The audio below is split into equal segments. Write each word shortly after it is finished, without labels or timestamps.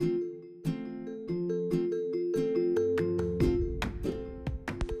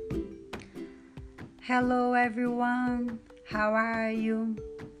Hello everyone, how are you?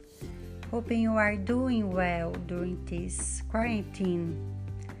 Hoping you are doing well during this quarantine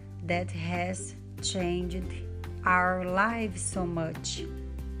that has changed our lives so much.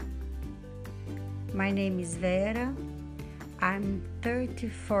 My name is Vera, I'm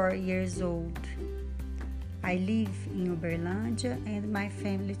 34 years old. I live in Uberlândia and my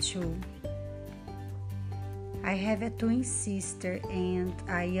family too. I have a twin sister and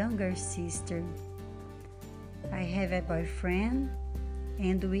a younger sister. I have a boyfriend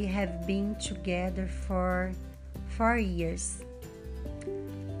and we have been together for 4 years.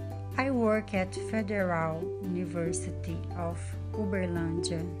 I work at Federal University of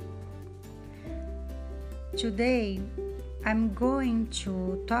Uberlândia. Today, I'm going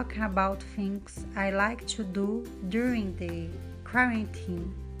to talk about things I like to do during the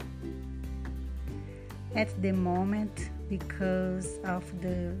quarantine. At the moment, because of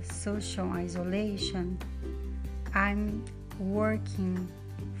the social isolation, I'm working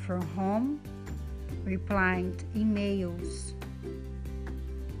from home, replying to emails.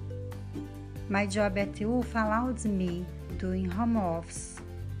 My job at UF allows me doing home office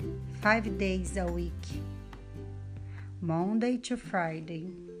 5 days a week, Monday to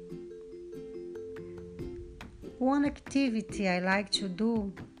Friday. One activity I like to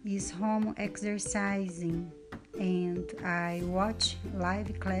do is home exercising, and I watch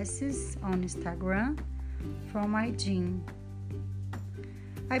live classes on Instagram from my gym.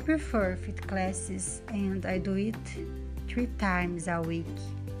 I prefer fit classes and I do it 3 times a week.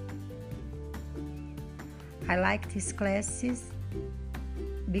 I like these classes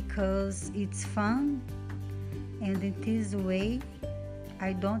because it's fun and in this way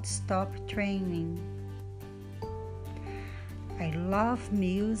I don't stop training. I love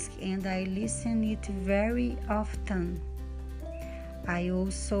music and I listen it very often. I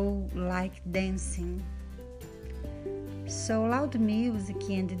also like dancing. So loud music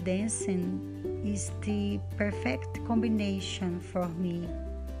and dancing is the perfect combination for me.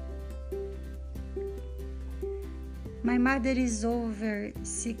 My mother is over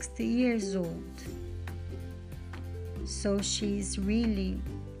 60 years old, so she is really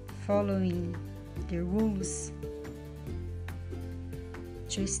following the rules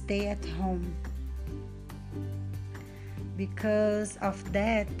to stay at home. Because of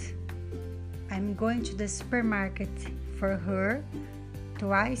that, I'm going to the supermarket for her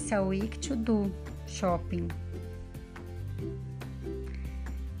twice a week to do shopping.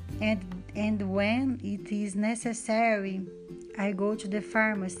 And when it is necessary, I go to the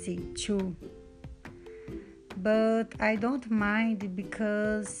pharmacy too. But I don't mind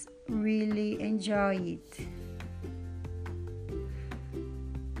because really enjoy it.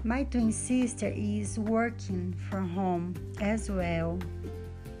 My twin sister is working from home as well,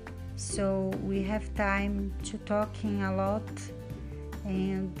 so we have time to talking a lot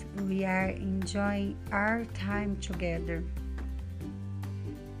and we are enjoying our time together.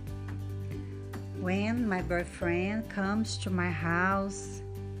 When my boyfriend comes to my house,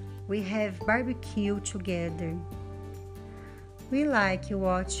 we have barbecue together. We like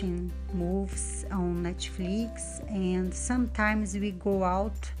watching movies on Netflix and sometimes we go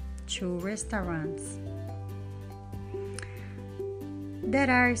out to restaurants. There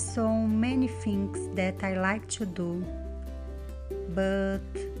are so many things that I like to do, but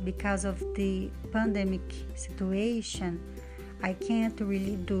because of the pandemic situation, I can't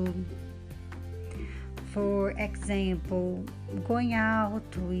really do. For example, going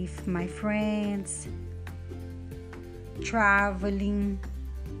out with my friends, traveling,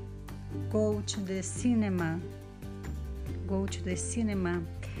 go to the cinema,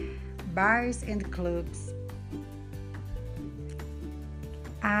 bars and clubs.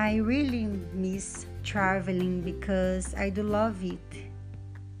 I really miss traveling because I do love it.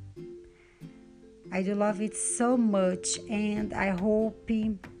 I do love it so much and I hope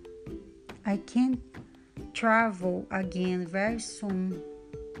I can travel again very soon.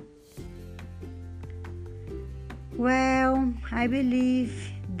 Well, I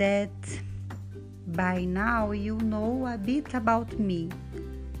believe that by now you know a bit about me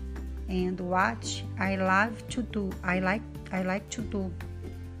and what I love to do. I like to do.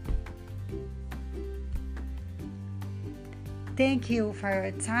 Thank you for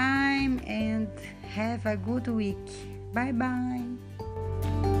your time and have a good week. Bye bye.